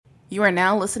You are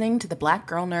now listening to the Black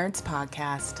Girl Nerds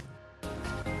podcast.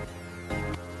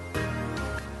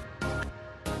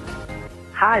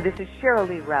 Hi, this is Cheryl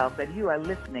Lee Ralph, and you are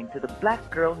listening to the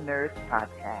Black Girl Nerds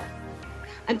podcast.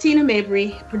 I'm Tina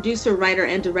Mabry, producer, writer,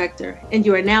 and director, and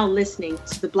you are now listening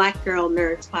to the Black Girl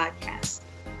Nerds podcast.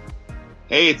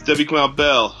 Hey, it's W. Kamau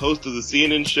Bell, host of the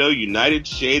CNN show United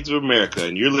Shades of America,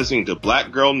 and you're listening to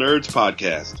Black Girl Nerds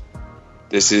podcast.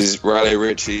 This is Riley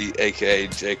Ritchie, a.k.a.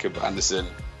 Jacob Anderson,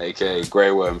 a.k.a.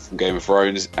 Grey Worm from Game of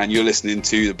Thrones, and you're listening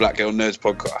to the Black Girl Nerds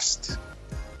podcast.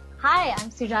 Hi, I'm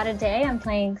Sujata Day. I'm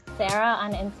playing Sarah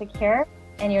on Insecure,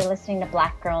 and you're listening to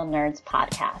Black Girl Nerds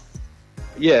podcast.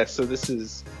 Yeah, so this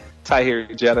is Tahir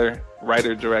Jetter,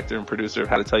 writer, director, and producer of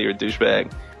How to Tell You're a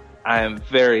Douchebag. I am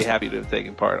very happy to have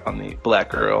taken part on the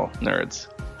Black Girl Nerds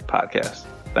podcast.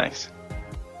 Thanks.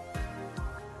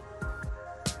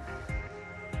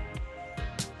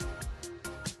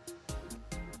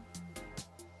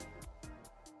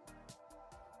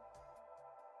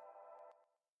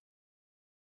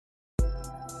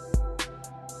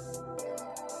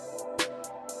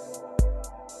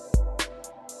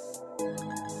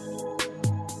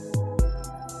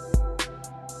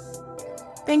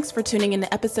 Thanks for tuning in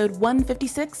to episode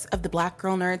 156 of the Black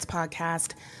Girl Nerds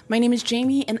podcast. My name is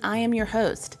Jamie, and I am your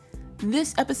host.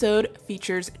 This episode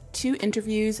features two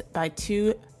interviews by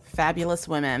two fabulous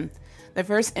women. The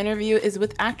first interview is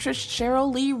with actress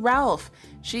Cheryl Lee Ralph.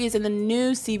 She is in the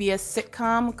new CBS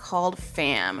sitcom called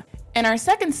Fam. In our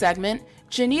second segment,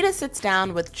 Janita sits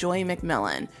down with Joy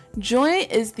McMillan. Joy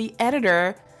is the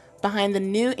editor behind the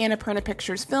new Annapurna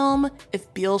Pictures film,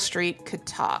 If Beale Street Could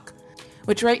Talk,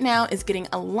 which right now is getting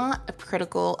a lot of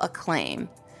critical acclaim.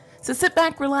 So sit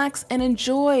back, relax, and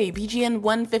enjoy BGN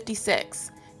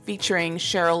 156, featuring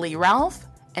Cheryl Lee Ralph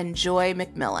and Joy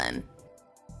McMillan.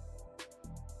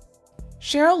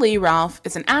 Cheryl Lee Ralph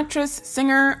is an actress,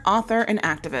 singer, author, and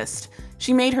activist.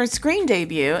 She made her screen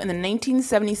debut in the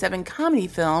 1977 comedy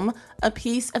film A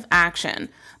Piece of Action,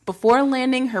 before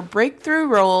landing her breakthrough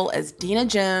role as Dina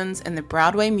Jones in the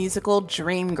Broadway musical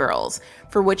Dreamgirls,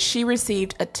 for which she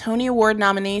received a Tony Award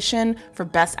nomination for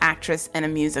Best Actress in a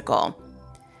Musical.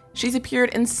 She's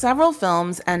appeared in several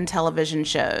films and television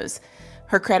shows.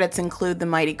 Her credits include The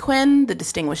Mighty Quinn, The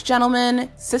Distinguished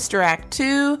Gentleman, Sister Act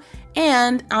 2,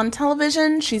 and on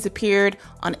television, she's appeared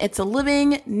on It's a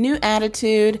Living, New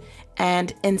Attitude,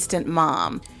 and Instant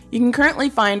Mom. You can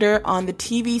currently find her on the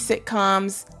TV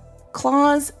sitcoms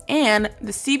Claws and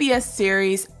the CBS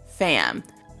series Fam.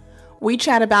 We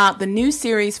chat about the new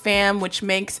series Fam, which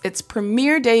makes its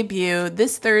premiere debut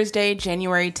this Thursday,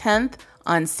 January 10th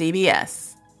on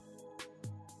CBS.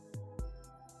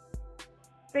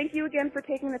 Thank you again for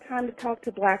taking the time to talk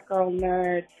to Black Girl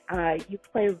Nerds. You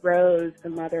play Rose, the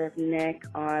mother of Nick,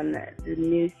 on the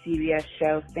new CBS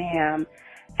show Fam,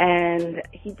 and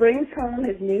he brings home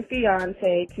his new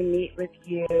fiance to meet with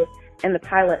you in the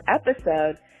pilot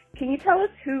episode. Can you tell us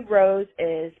who Rose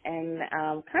is and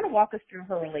kind of walk us through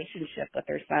her relationship with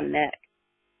her son, Nick?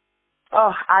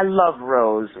 Oh, I love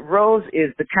Rose. Rose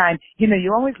is the kind,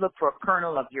 you always look for a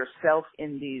kernel of yourself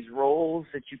in these roles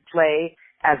that you play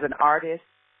as an artist.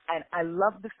 And I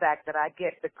love the fact that I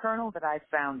get the kernel that I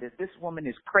found is this woman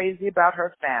is crazy about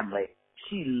her family.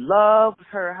 She loves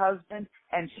her husband,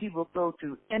 and she will go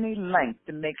to any length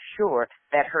to make sure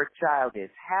that her child is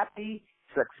happy,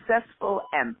 successful,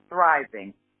 and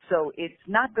thriving. So it's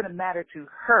not going to matter to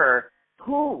her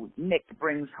who Nick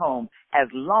brings home as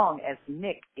long as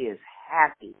Nick is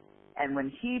happy. And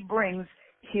when he brings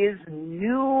his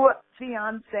new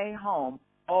fiancée home,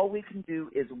 all we can do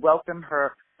is welcome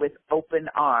her with open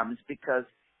arms, because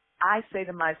I say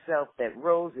to myself that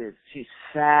Rose she's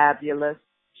fabulous,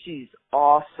 she's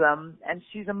awesome, and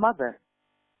she's a mother.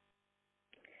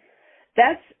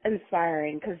 That's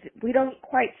inspiring because we don't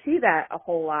quite see that a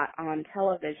whole lot on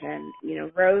television.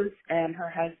 Rose and her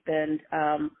husband,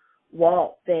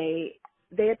 Walt, they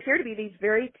appear to be these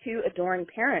very two adoring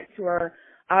parents who are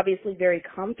obviously very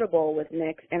comfortable with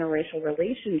Nick's interracial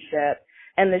relationship,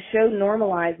 and the show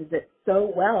normalizes it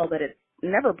so well that it's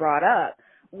never brought up.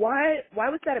 Why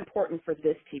was that important for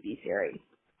this TV series?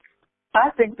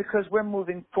 I think because we're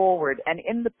moving forward, and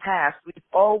in the past, we've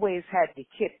always had to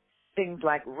hit things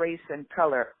like race and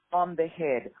color on the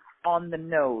head, on the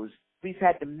nose. We've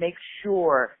had to make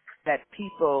sure that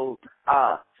people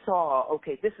saw,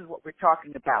 okay, this is what we're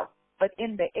talking about. But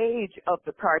in the age of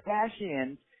the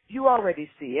Kardashians, you already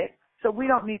see it. So we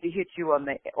don't need to hit you on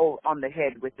the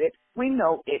head with it. We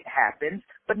know it happens.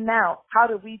 But now, how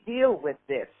do we deal with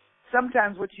this?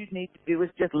 Sometimes what you need to do is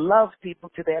just love people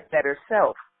to their better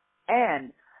self.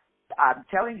 And I'm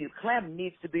telling you, Clem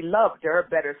needs to be loved to her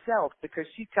better self because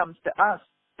she comes to us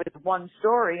with one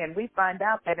story, and we find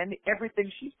out that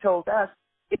everything she's told us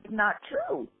is not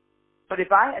true. But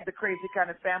if I had the crazy kind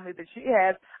of family that she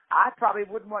has, I probably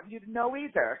wouldn't want you to know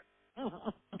either.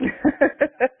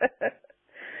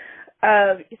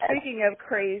 Speaking of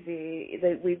crazy,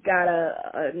 we've got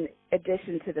an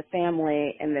addition to the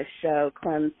family in this show.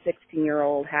 Clem's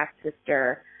 16-year-old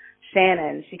half-sister,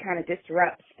 Shannon. She kind of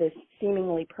disrupts this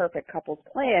seemingly perfect couple's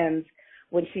plans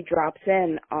when she drops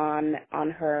in on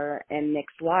her and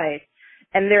Nick's life.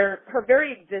 And her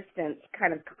very existence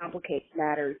kind of complicates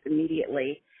matters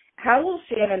immediately. How will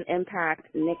Shannon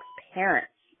impact Nick's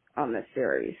parents on this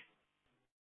series?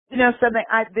 You know something?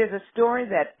 There's a story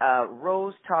that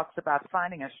Rose talks about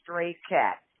finding a stray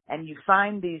cat, and you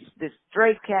find this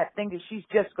stray cat thinking she's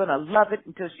just going to love it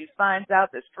until she finds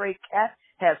out the stray cat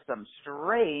has some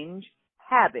strange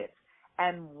habits.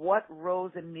 And what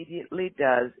Rose immediately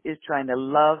does is trying to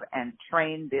love and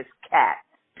train this cat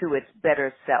to its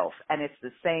better self, and it's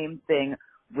the same thing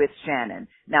with Shannon.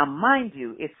 Now, mind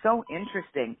you, it's so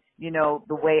interesting, you know,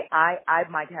 the way I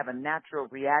might have a natural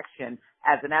reaction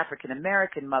as an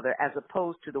African-American mother as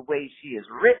opposed to the way she is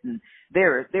written.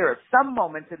 There are some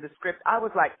moments in the script I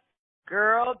was like,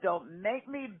 girl, don't make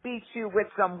me beat you with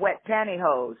some wet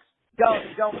pantyhose.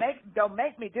 Don't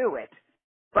make me do it.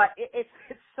 But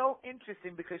it's so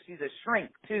interesting because she's a shrink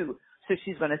too. So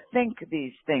she's going to think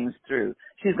these things through.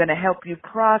 She's going to help you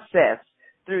process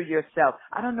through yourself.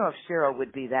 I don't know if Cheryl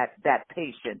would be that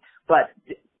patient, but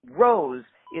Rose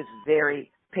is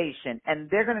very patient, and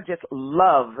they're going to just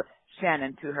love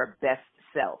Shannon to her best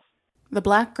self. The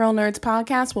Black Girl Nerds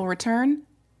podcast will return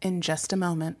in just a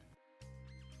moment.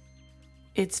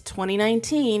 It's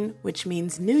 2019, which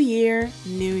means new year,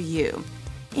 new you.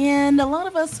 And a lot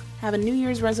of us have a New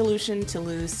Year's resolution to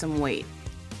lose some weight.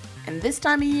 And this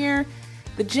time of year,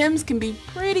 the gyms can be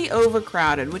pretty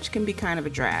overcrowded, which can be kind of a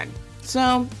drag.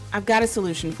 So I've got a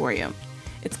solution for you.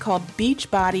 It's called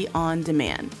Beachbody On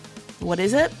Demand. What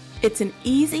is it? It's an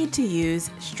easy-to-use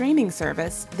streaming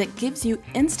service that gives you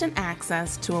instant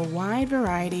access to a wide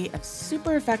variety of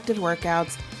super effective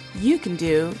workouts you can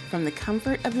do from the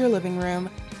comfort of your living room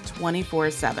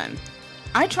 24/7.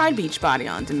 I tried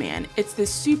Beachbody On Demand. It's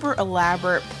this super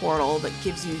elaborate portal that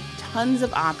gives you tons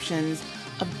of options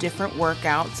of different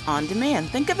workouts on demand.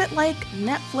 Think of it like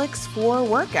Netflix for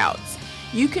workouts.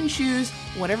 You can choose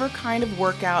whatever kind of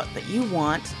workout that you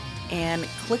want and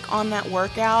click on that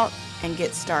workout and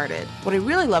get started. What I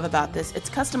really love about this, it's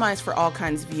customized for all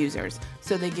kinds of users.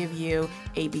 So they give you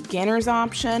a beginner's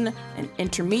option, an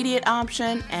intermediate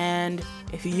option, and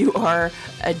if you are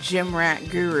a gym rat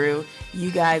guru,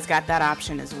 you guys got that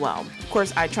option as well. Of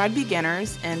course, I tried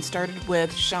beginners and started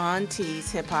with Shaun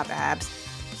T's Hip Hop Abs.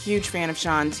 Huge fan of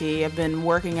Shaun T. I've been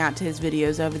working out to his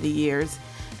videos over the years.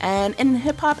 And in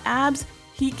Hip Hop Abs,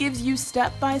 he gives you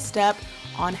step-by-step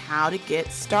on how to get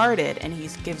started. And he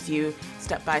gives you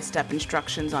step-by-step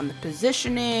instructions on the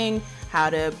positioning, how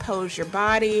to pose your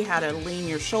body, how to lean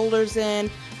your shoulders in,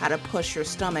 how to push your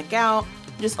stomach out,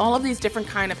 just all of these different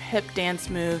kind of hip dance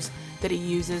moves that he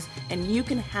uses, and you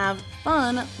can have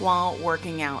fun while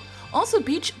working out. Also,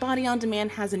 Beachbody On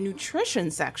Demand has a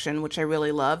nutrition section, which I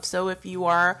really love. So if you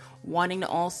are wanting to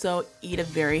also eat a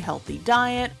very healthy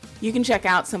diet, you can check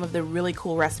out some of the really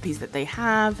cool recipes that they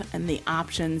have and the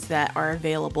options that are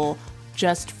available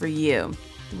just for you.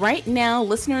 Right now,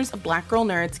 listeners of Black Girl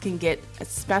Nerds can get a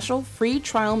special free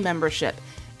trial membership,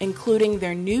 including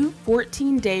their new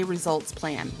 14-day results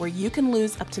plan, where you can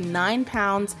lose up to 9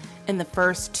 pounds in the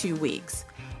first 2 weeks.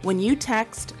 When you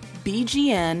text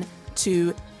BGN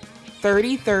to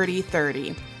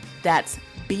 303030, that's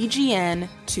BGN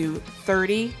to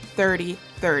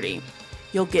 303030,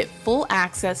 you'll get full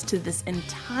access to this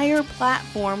entire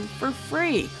platform for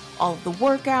free. All of the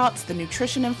workouts, the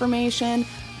nutrition information,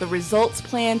 the results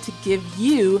plan to give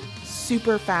you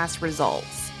super fast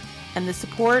results. And the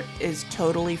support is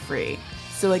totally free.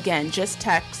 So again, just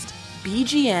text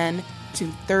BGN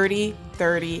to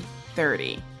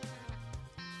 303030.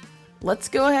 Let's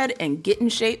go ahead and get in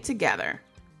shape together.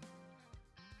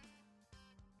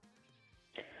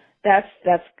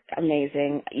 That's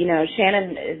amazing. You know,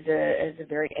 Shannon is a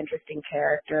very interesting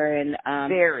character, and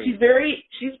she's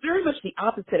very much the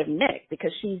opposite of Nick,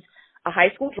 because she's a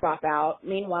high school dropout.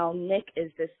 Meanwhile, Nick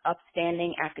is this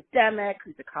upstanding academic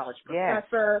who's a college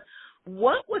professor. Yes.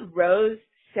 What would Rose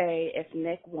say if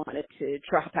Nick wanted to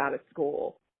drop out of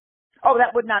school? Oh,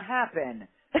 that would not happen.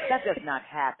 That does not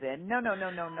happen. No.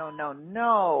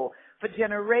 For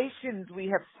generations, we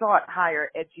have sought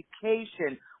higher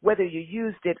education. Whether you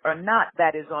used it or not,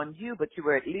 that is on you, but you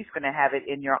were at least going to have it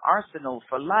in your arsenal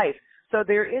for life. So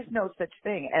there is no such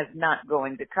thing as not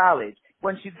going to college.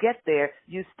 Once you get there,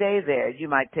 you stay there. You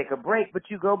might take a break, but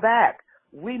you go back.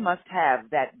 We must have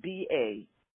that BA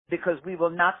because we will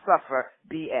not suffer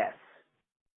BS.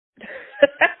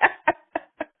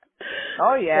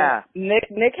 Oh, yeah.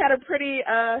 Nick had a pretty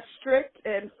strict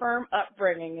and firm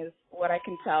upbringing is what I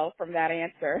can tell from that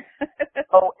answer.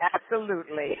 Oh,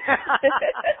 absolutely.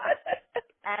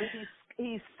 And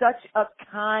he's such a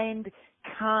kind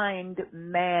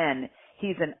man.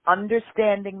 He's an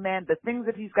understanding man. The things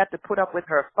that he's got to put up with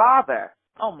her father,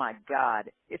 oh, my God.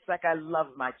 It's like I love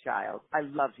my child. I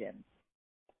love him.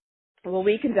 Well,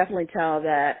 we can definitely tell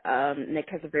that Nick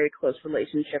has a very close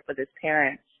relationship with his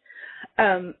parents.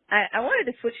 I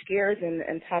wanted to switch gears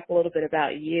and talk a little bit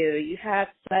about you. You have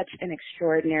such an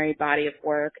extraordinary body of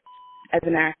work as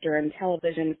an actor in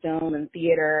television, film, and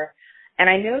theater. And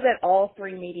I know that all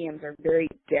three mediums are very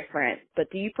different,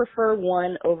 but do you prefer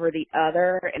one over the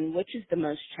other, and which is the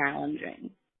most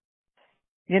challenging?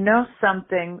 You know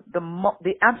something?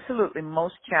 The absolutely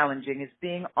most challenging is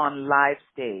being on live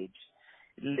stage.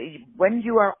 When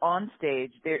you are on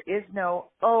stage, there is no,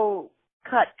 oh,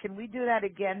 cut, can we do that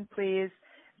again, please?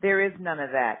 There is none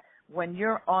of that. When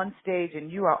you're on stage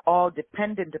and you are all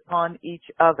dependent upon each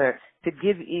other to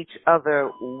give each other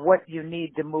what you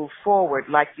need to move forward,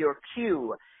 like your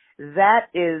cue, that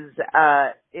is,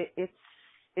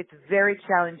 it's very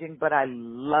challenging, but I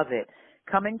love it.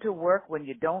 Coming to work when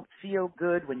you don't feel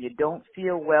good, when you don't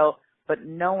feel well, but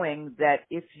knowing that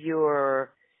if you're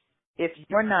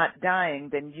not dying,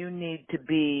 then you need to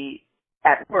be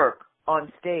at work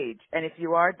on stage. And if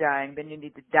you are dying, then you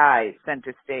need to die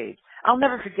center stage. I'll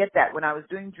never forget that. When I was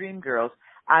doing Dreamgirls,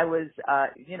 I was, I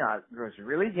was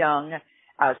really young.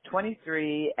 I was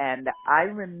 23, and I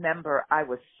remember I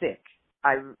was sick.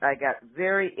 I got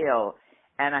very ill,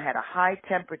 and I had a high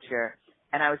temperature,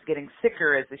 and I was getting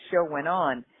sicker as the show went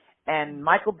on. And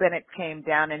Michael Bennett came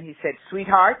down, and he said,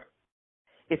 "Sweetheart,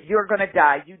 if you're going to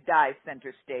die, you die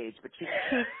center stage, but you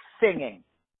keep singing."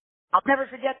 I'll never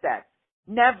forget that.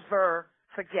 Never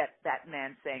forget that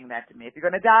man saying that to me. If you're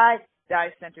going to die,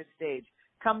 die center stage.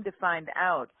 Come to find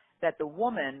out that the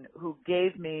woman who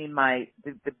gave me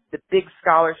the big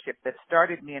scholarship that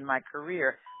started me in my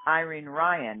career, Irene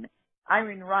Ryan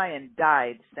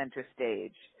died center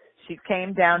stage. She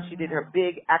came down, she did her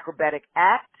big acrobatic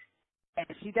act, and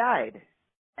she died.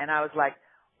 And I was like,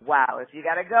 wow, if you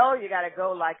got to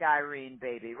go like Irene,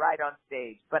 baby, right on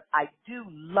stage. But I do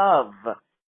love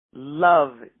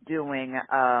doing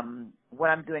what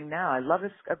I'm doing now. I love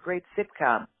a great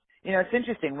sitcom. You know, it's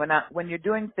interesting when you're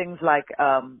doing things like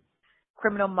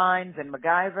Criminal Minds and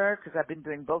MacGyver, because I've been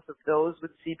doing both of those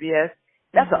with CBS.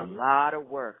 That's a lot of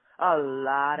work, a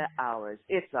lot of hours.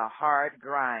 It's a hard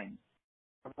grind.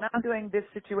 When I'm doing this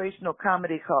situational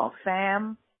comedy called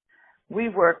Fam, we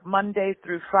work Monday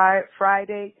through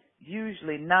Friday,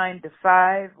 usually 9 to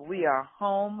 5. We are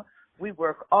home. We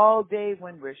work all day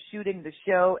when we're shooting the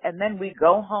show, and then we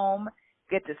go home,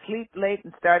 get to sleep late,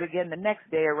 and start again the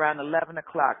next day around 11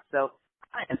 o'clock. So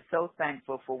I am so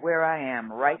thankful for where I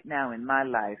am right now in my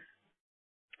life.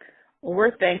 Well,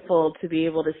 we're thankful to be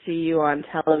able to see you on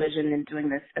television and doing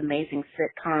this amazing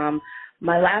sitcom.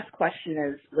 My last question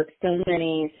is, with so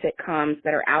many sitcoms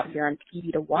that are out here on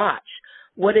TV to watch,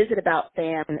 what is it about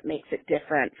Fam that makes it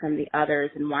different from the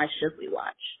others, and why should we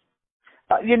watch?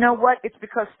 You know what? It's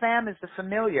because Fam is the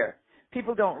familiar.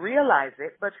 People don't realize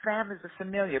it, but Fam is the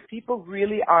familiar. People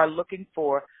really are looking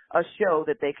for a show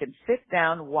that they can sit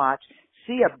down, watch,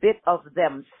 see a bit of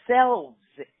themselves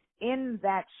in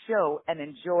that show and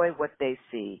enjoy what they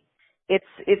see.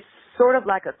 It's sort of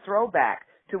like a throwback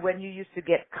to when you used to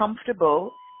get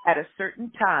comfortable at a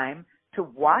certain time to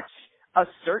watch a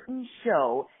certain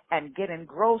show and get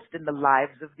engrossed in the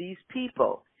lives of these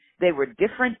people. They were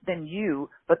different than you,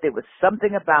 but there was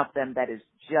something about them that is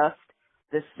just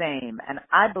the same. And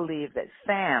I believe that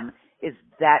Fam is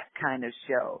that kind of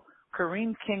show.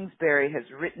 Corinne Kingsbury has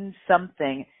written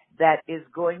something that is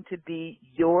going to be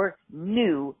your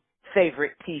new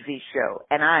favorite TV show.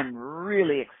 And I'm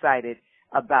really excited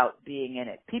about being in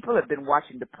it. People have been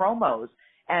watching the promos,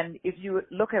 and if you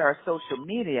look at our social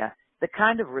media, the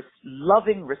kind of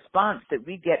loving response that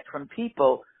we get from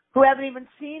people who haven't even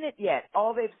seen it yet.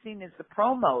 All they've seen is the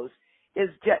promos.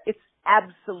 It's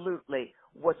absolutely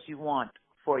what you want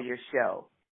for your show.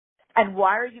 And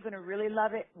why are you going to really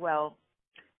love it? Well,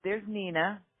 there's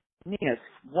Nina. Nina's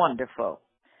wonderful.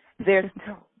 There's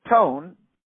Tone.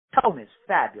 Tone is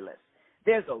fabulous.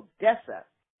 There's Odessa.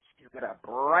 She's got a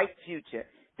bright future.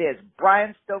 There's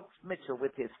Brian Stokes Mitchell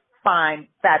with his fine,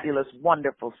 fabulous,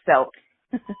 wonderful self.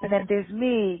 And then there's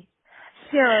me,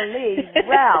 Shirley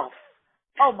Ralph.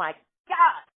 Oh, my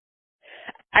God.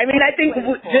 I mean, I think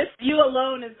just you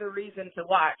alone is the reason to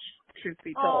watch, truth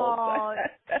be told. Oh,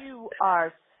 you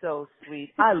are so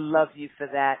sweet. I love you for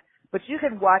that. But you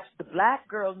can watch, the Black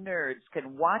Girl Nerds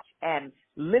can watch and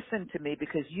listen to me,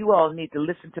 because you all need to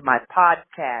listen to my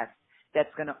podcast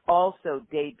that's going to also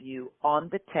debut on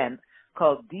the 10th,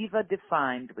 called Diva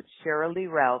Defined with Cheryl Lee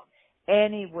Ralph,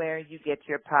 anywhere you get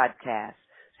your podcast.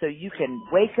 So you can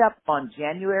wake up on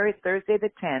January, Thursday the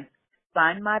 10th,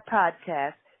 find my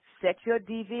podcast, set your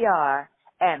DVR,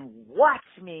 and watch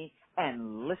me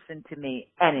and listen to me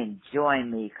and enjoy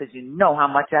me, because you know how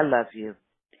much I love you.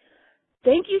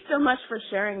 Thank you so much for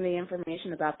sharing the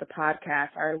information about the podcast.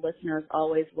 Our listeners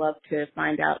always love to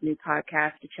find out new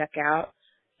podcasts to check out,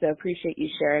 so appreciate you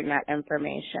sharing that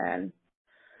information.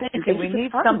 Thank you. We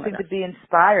need something to be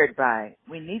inspired by.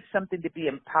 We need something to be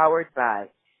empowered by.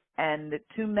 And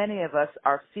too many of us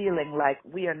are feeling like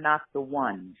we are not the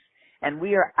ones. And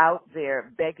we are out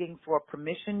there begging for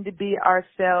permission to be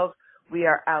ourselves. We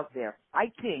are out there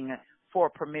fighting for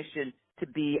permission to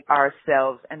be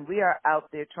ourselves. And we are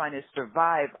out there trying to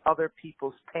survive other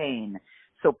people's pain.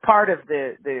 So part of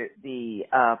the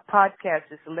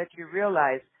podcast is to let you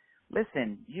realize,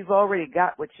 listen, you've already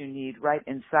got what you need right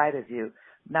inside of you.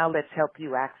 Now let's help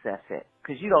you access it,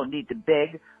 because you don't need to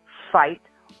beg, fight,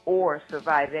 or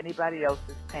survive anybody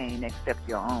else's pain except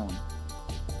your own.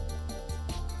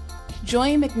 Joy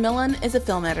McMillan is a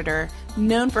film editor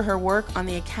known for her work on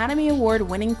the Academy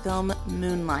Award-winning film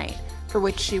Moonlight, for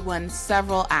which she won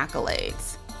several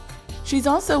accolades. She's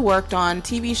also worked on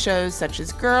TV shows such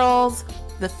as Girls,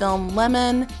 the film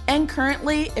Lemon, and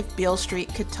currently If Beale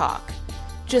Street Could Talk.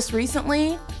 Just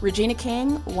recently, Regina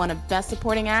King won a Best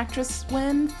Supporting Actress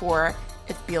win for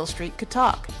If Beale Street Could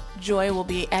Talk. Joy will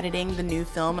be editing the new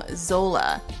film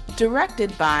Zola,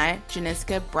 directed by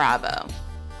Janiska Bravo.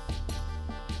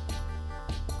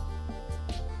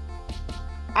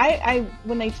 I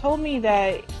when they told me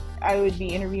that I would be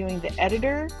interviewing the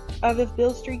editor of If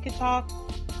Beale Street Could Talk,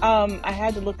 I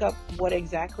had to look up what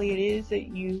exactly it is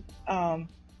that you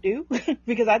do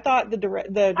because I thought the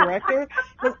director.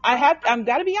 I'm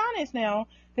got to be honest now,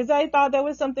 because I thought that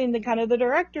was something that kind of the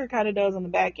director kind of does on the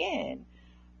back end.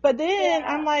 But then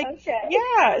I'm like,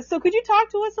 yeah. So could you talk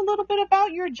to us a little bit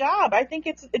about your job? I think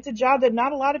it's a job that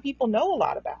not a lot of people know a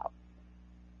lot about.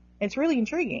 It's really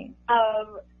intriguing.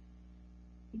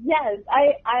 Yes,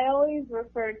 I always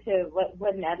refer to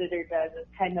what an editor does as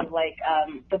kind of like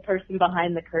the person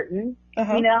behind the curtain.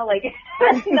 Uh-huh. You know, like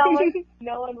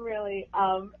no one really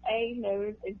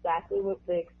knows exactly what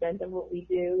the extent of what we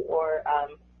do, or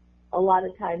a lot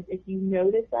of times if you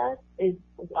notice us is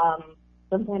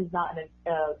sometimes not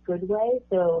in a good way.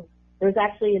 So there's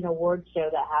actually an award show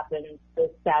that happens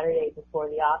this Saturday before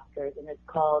the Oscars, and it's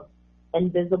called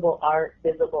Invisible Art,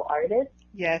 Visible Artists.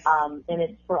 Yes. And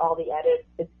it's for all the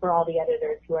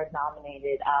editors who are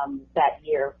nominated that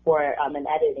year for an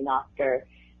editing Oscar.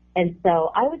 And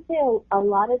so I would say a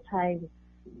lot of times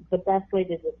the best way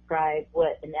to describe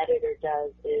what an editor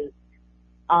does is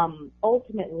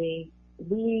ultimately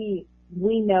we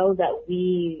know that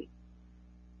we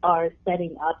are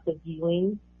setting up the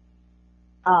viewing,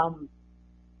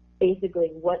 basically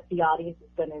what the audience is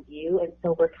going to view, and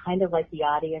so we're kind of like the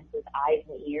audience's eyes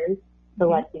and ears,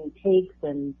 selecting takes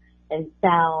and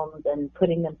sounds and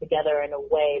putting them together in a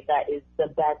way that is the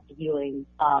best viewing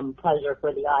pleasure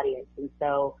for the audience. And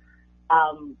so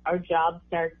our job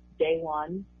starts day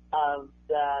one of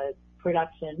the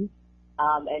production,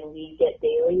 and we get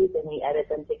dailies and we edit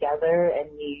them together, and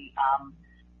we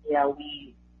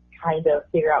kind of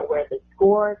figure out where the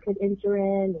score could enter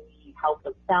in. We help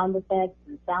with sound effects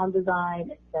and sound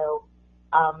design. And so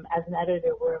as an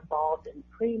editor, we're involved in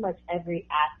pretty much every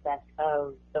aspect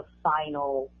of the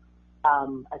final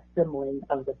assembling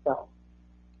of the film,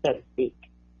 so to speak.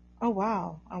 Oh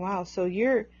wow! So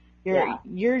you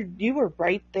were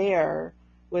right there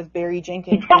with Barry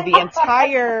Jenkins for the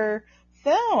entire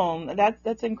film.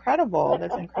 That's incredible.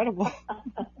 That's incredible.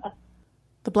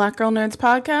 The Black Girl Nerds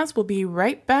podcast will be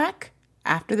right back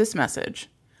after this message.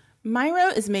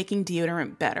 Myro is making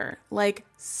deodorant better, like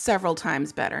several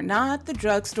times better. Not the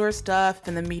drugstore stuff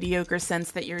in the mediocre sense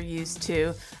that you're used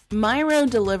to. Myro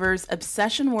delivers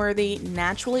obsession-worthy,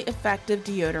 naturally effective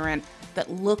deodorant that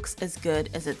looks as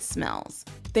good as it smells.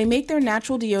 They make their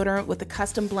natural deodorant with a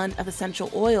custom blend of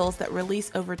essential oils that release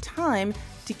over time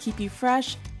to keep you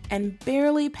fresh and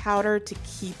barely powder to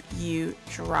keep you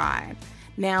dry.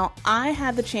 Now, I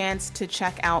had the chance to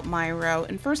check out Myro,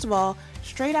 and first of all,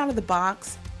 straight out of the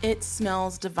box, it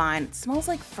smells divine. It smells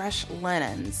like fresh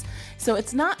linens. So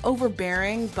it's not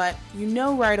overbearing, but you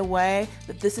know right away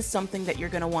that this is something that you're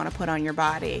going to want to put on your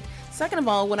body. Second of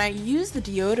all, when I use the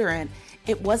deodorant,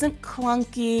 It wasn't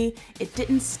clunky, it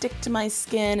didn't stick to my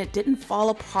skin, it didn't fall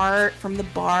apart from the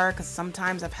bar, because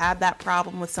sometimes I've had that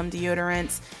problem with some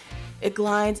deodorants. It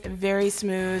glides very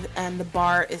smooth and the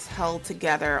bar is held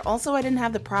together. Also, I didn't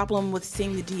have the problem with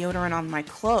seeing the deodorant on my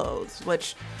clothes,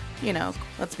 which, you know,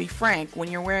 let's be frank, when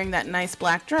you're wearing that nice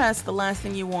black dress, the last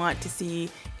thing you want to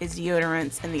see is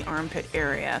deodorants in the armpit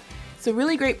area. So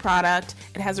really great product.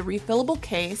 It has a refillable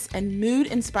case and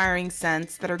mood-inspiring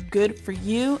scents that are good for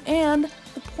you and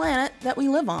the planet that we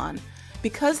live on.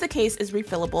 Because the case is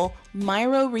refillable,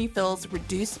 Myro refills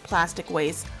reduce plastic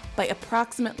waste by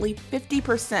approximately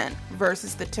 50%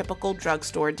 versus the typical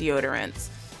drugstore deodorants.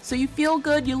 So you feel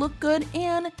good, you look good,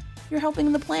 and you're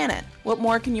helping the planet. What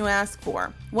more can you ask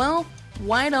for? Well,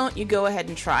 why don't you go ahead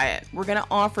and try it? We're going to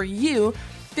offer you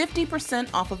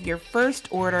 50% off of your first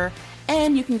order,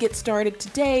 and you can get started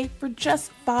today for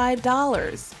just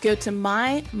 $5. Go to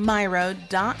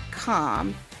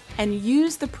mymyro.com and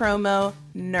use the promo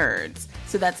NERDS.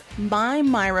 So that's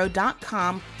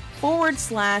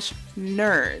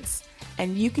mymyro.com/nerds.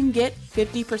 And you can get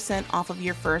 50% off of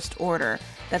your first order.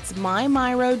 That's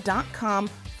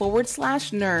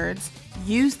mymyro.com/nerds.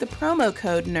 Use the promo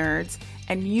code NERDS,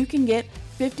 and you can get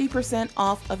 50%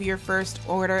 off of your first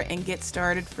order and get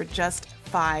started for just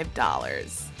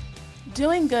 $5.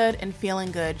 Doing good and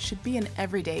feeling good should be an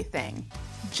everyday thing,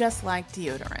 just like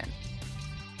deodorant.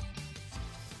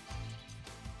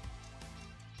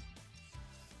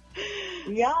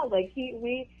 Yeah, like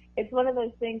it's one of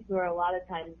those things where a lot of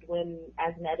times when,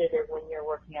 as an editor, when you're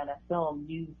working on a film,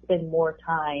 you spend more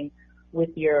time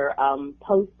with your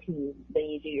post team than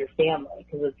you do your family,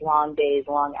 because it's long days,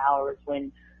 long hours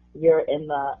when you're in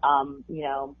the,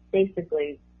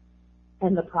 basically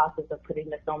in the process of putting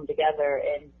the film together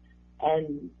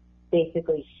and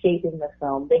basically shaping the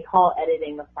film. They call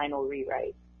editing the final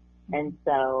rewrite. And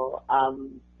so,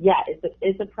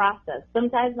 it's a process.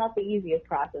 Sometimes not the easiest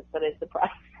process, but it's a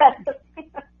process.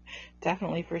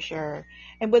 Definitely, for sure.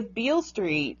 And with Beale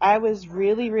Street, I was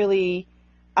really, really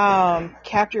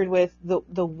captured with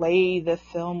the way the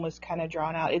film was kind of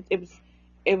drawn out. It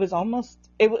was almost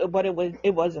an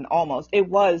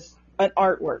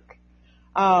artwork.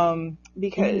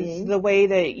 Because the way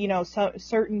that,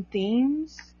 certain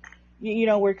themes,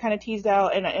 were kind of teased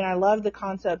out, and I love the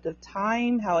concept of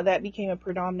time, how that became a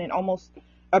predominant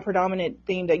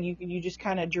theme that you just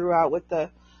kind of drew out with the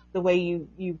way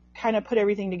you kind of put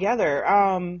everything together.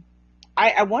 I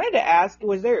wanted to ask,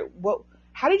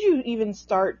 how did you even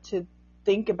start to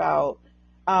think about,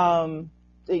 what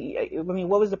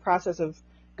was the process of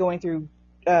going through,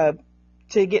 to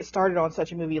get started on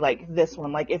such a movie like this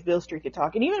one, like If Beale Street Could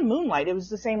Talk, and even Moonlight, it was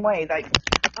the same way, like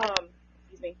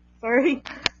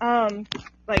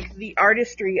the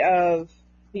artistry of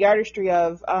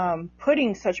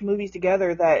putting such movies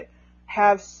together that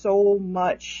have so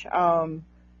much,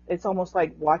 it's almost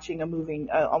like watching a moving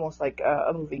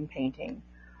painting.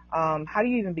 How do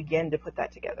you even begin to put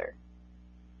that together?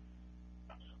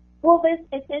 Well,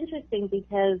 it's interesting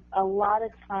because a lot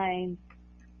of times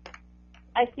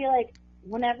I feel like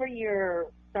whenever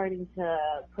you're starting to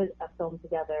put a film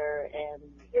together and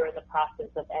you're in the process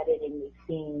of editing these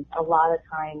scenes, a lot of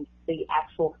times the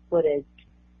actual footage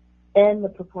and the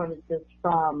performances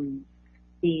from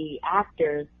the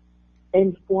actors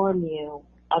inform you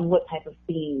on what type of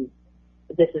scene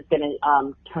this is going to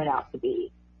turn out to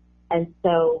be. And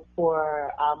so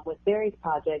with various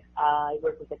projects, I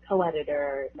work with a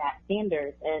co-editor, Matt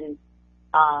Sanders, and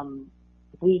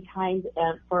we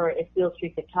for If Beale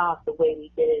Street Could Talk, the way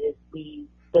we did it is we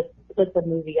split the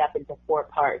movie up into 4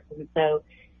 parts. And so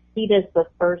he does the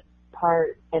first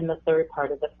part and the third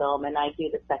part of the film, and I do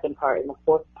the second part and the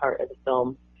fourth part of the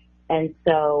film. And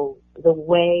so the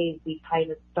way we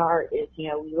kind of start is,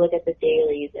 we look at the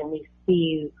dailies and we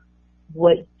see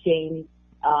what James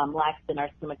Laxton, our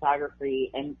cinematographer,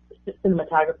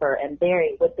 and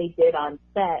Barry, what they did on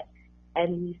set,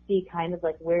 and we see kind of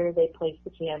like where they placed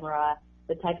the camera,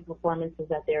 the type of performances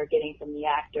that they're getting from the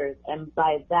actors, and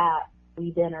by that,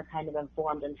 we then are kind of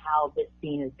informed on how this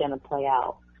scene is going to play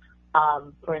out.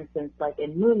 For instance, like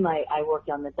in Moonlight, I worked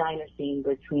on the diner scene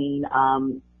between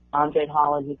Andre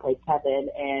Holland, who played Kevin,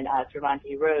 and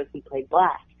Trevante Rose, who played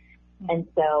Black. And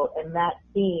so in that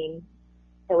scene,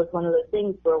 it was one of those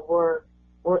things where we're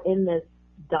in this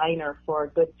diner for a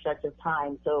good stretch of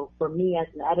time. So for me as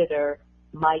an editor,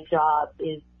 my job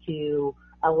is to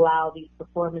allow these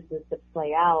performances to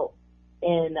play out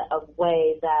in a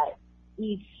way that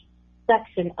each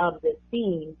section of the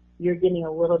scene, you're getting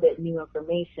a little bit new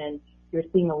information. You're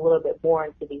seeing a little bit more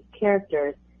into these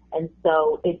characters. And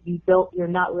so you're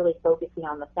not really focusing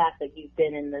on the fact that you've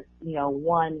been in this,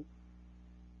 one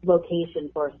location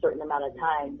for a certain amount of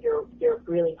time, you're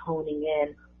really honing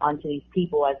in onto these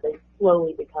people as they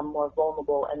slowly become more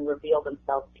vulnerable and reveal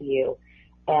themselves to you.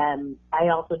 And I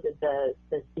also did the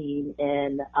scene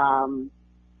in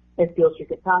If Beale Street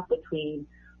Could Talk between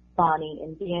Bonnie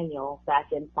and Daniel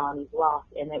back in Bonnie's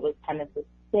loft, and it was kind of the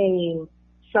same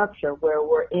structure where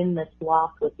we're in this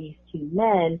loft with these two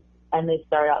men, and they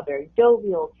start out very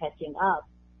jovial, catching up,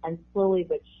 and slowly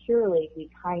but surely we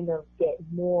kind of get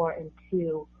more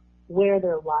into where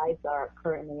their lives are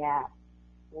currently at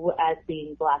as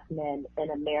being Black men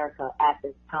in America at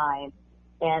this time,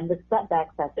 and the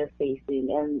setbacks that they're facing,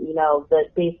 and, you know,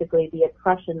 basically the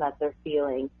oppression that they're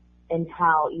feeling, and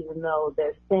how even though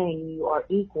they're saying you are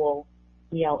equal,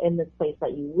 you know, in this place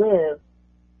that you live,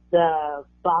 the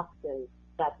boxes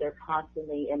that they're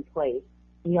constantly placed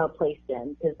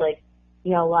in. Because, like,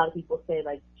 you know, a lot of people say,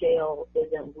 like, jail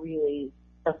isn't really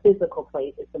a physical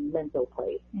place, it's a mental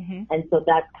place. Mm-hmm. And so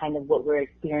that's kind of what we're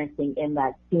experiencing in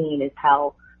that scene, is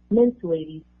how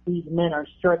mentally these men are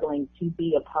struggling to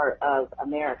be a part of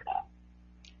America.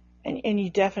 And you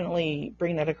definitely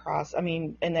bring that across. I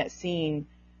mean, in that scene,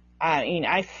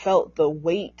 I felt the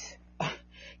weight,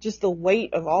 just the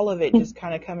weight of all of it just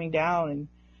kind of coming down.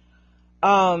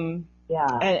 And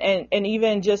and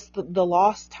even just the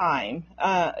lost time,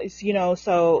 you know,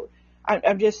 so I'm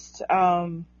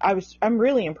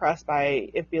really impressed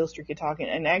by If Beale Street Could Talk.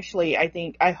 And actually,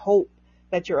 I hope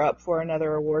that you're up for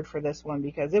another award for this one,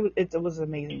 because it was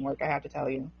amazing work. I have to tell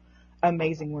you,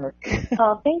 amazing work.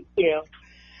 Oh, thank you.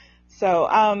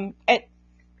 So,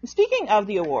 speaking of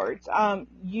the awards,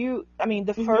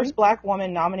 the first Black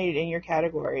woman nominated in your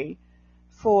category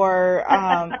for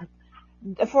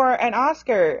an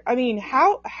Oscar. I mean,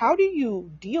 how do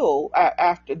you deal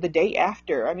after the day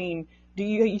after? I mean,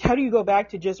 how do you go back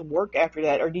to just work after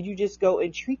that, or did you just go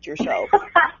and treat yourself?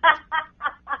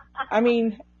 I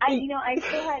mean, I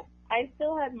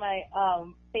still had my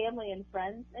family and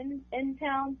friends in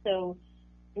town, so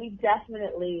we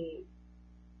definitely.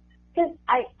 Because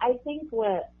I think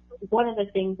one of the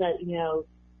things that, you know,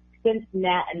 since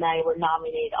Nat and I were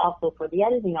nominated also for the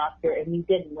editing Oscar and we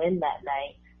didn't win that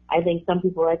night, I think some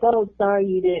people were like, oh, sorry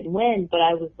you didn't win. But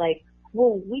I was like,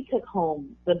 well, we took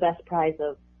home the best prize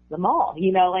of them all.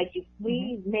 You know, like,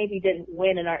 we maybe didn't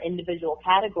win in our individual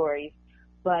categories,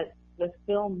 but the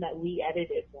film that we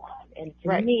edited won. And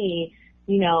to me,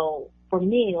 you know, for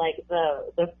me, like,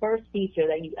 the first feature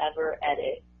that you ever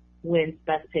edit wins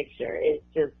Best Picture. It's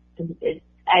just,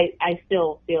 I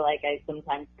still feel like I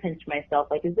sometimes pinch myself,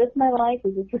 like, is this my life?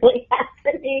 Is this really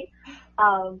happening?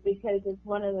 Because it's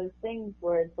one of those things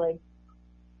where it's like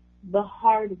the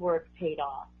hard work paid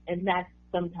off, and that's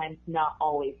sometimes not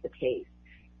always the case.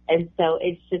 And so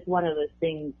it's just one of those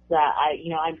things that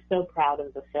I'm so proud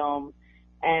of the film,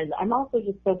 and I'm also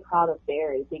just so proud of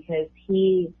Barry, because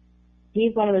he's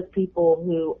one of those people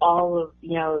who all of,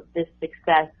 you know, this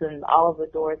success and all of the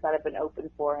doors that have been opened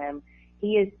for him,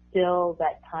 he is still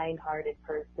that kind-hearted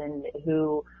person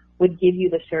who would give you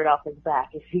the shirt off his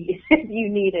back if you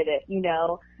needed it, you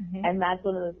know? Mm-hmm. And that's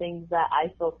one of the things that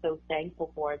I feel so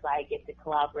thankful for, is I get to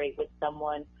collaborate with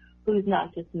someone who's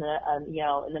not just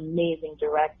an amazing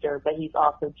director, but he's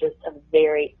also just a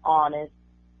very honest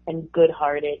and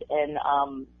good-hearted and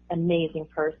amazing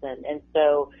person. And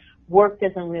so work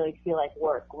doesn't really feel like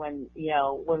work when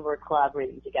we're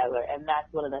collaborating together. And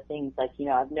that's one of the things, like, you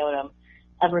know, I've known him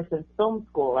ever since film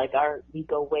school. Like, we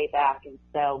go way back. And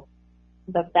so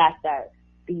the fact that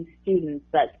these students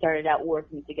that started out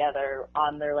working together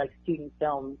on their, like, student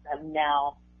films have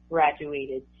now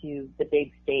graduated to the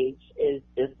big stage is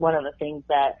just one of the things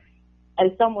that, as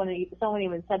someone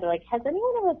even said, they're like, has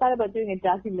anyone ever thought about doing a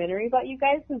documentary about you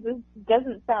guys? Because this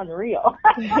doesn't sound real.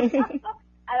 And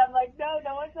I'm like,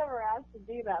 no one's ever asked to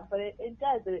do that, but it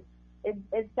does.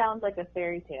 It sounds like a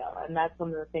fairy tale, and that's one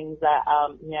of the things that,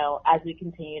 as we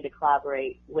continue to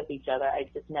collaborate with each other, I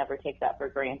just never take that for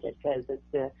granted, because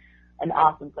it's an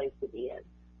awesome place to be in.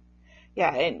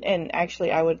 Yeah, and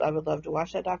actually, I would love to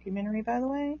watch that documentary, by the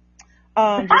way.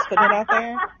 Just putting it out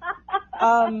there.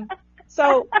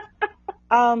 So,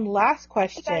 last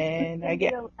question, I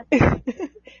guess.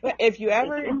 If you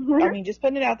ever, just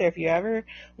putting it out there, if you ever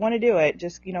want to do it,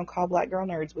 just, call Black Girl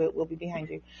Nerds. We'll be behind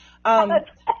you.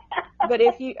 But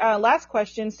if you, last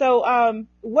question. So,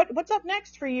 what's up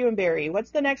next for you and Barry?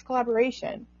 What's the next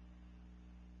collaboration?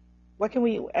 What can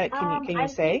we, can you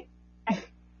say?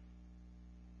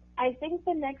 I think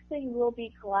the next thing we'll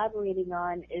be collaborating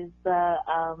on is the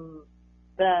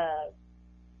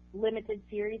limited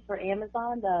series for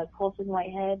Amazon, the Colson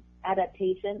Whitehead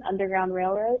adaptation, Underground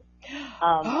Railroad.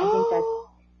 I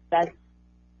think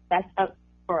that's up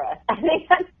for us. I think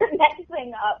that's the next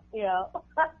thing up, you know.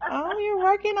 Oh, you're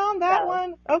working on that So.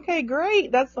 one. Okay, great.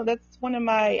 That's one of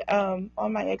my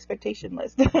on my expectation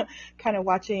list. Kind of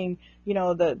watching, you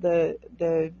know,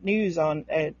 the news on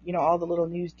you know, all the little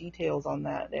news details on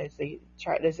that as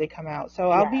they come out.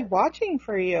 So I'll be watching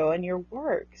for you and your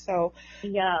work. So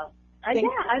yeah.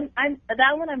 I'm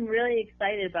that one I'm really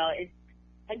excited about. It's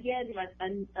again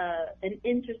an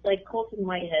interest, like Colson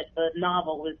Whitehead, the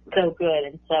novel was so good,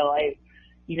 and so I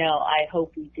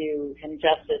hope we do him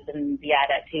justice in the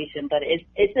adaptation. But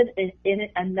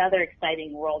it's another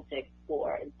exciting world to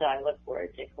explore, and so I look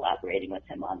forward to collaborating with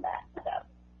him on that. So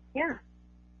yeah.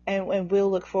 And we'll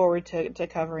look forward to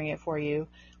covering it for you.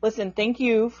 Listen, thank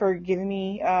you for giving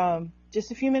me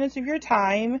just a few minutes of your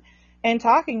time and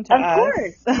talking to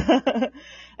us. Of course.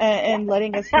 and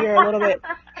letting us hear a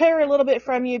little bit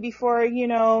from you before, you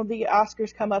know, the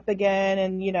Oscars come up again,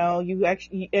 and you know,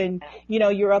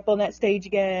 you're up on that stage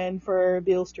again for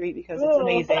Beale Street, because it's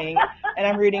amazing and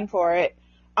I'm rooting for it.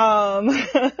 I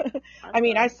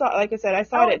mean, I saw it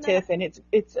at TIFF, and it's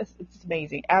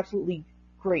amazing. Absolutely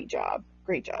great job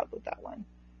with that one.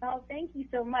 Oh, thank you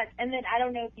so much. And then I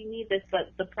don't know if you need this,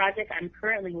 but the project I'm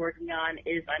currently working on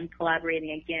is I'm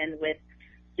collaborating again with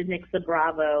Janixa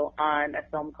Bravo on a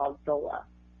film called Zola.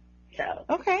 So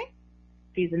okay,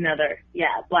 she's another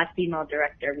Black female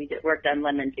director. We worked on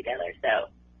Lemon together.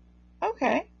 So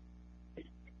okay,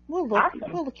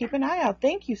 we'll keep an eye out.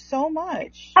 Thank you so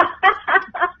much.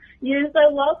 You're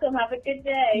so welcome. Have a good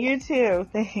day. You too.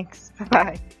 Thanks.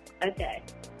 Bye. Okay.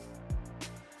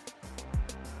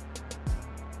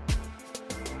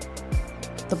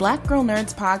 The Black Girl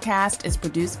Nerds podcast is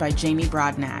produced by Jamie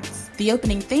Broadnax. The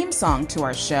opening theme song to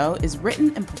our show is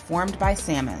written and performed by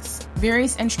Samus.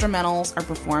 Various instrumentals are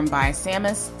performed by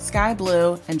Samus, Sky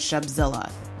Blue, and Shubzilla.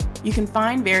 You can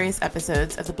find various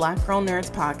episodes of the Black Girl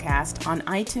Nerds podcast on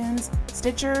iTunes,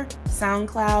 Stitcher,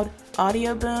 SoundCloud,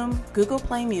 Audio Boom, Google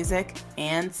Play Music,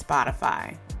 and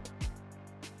Spotify.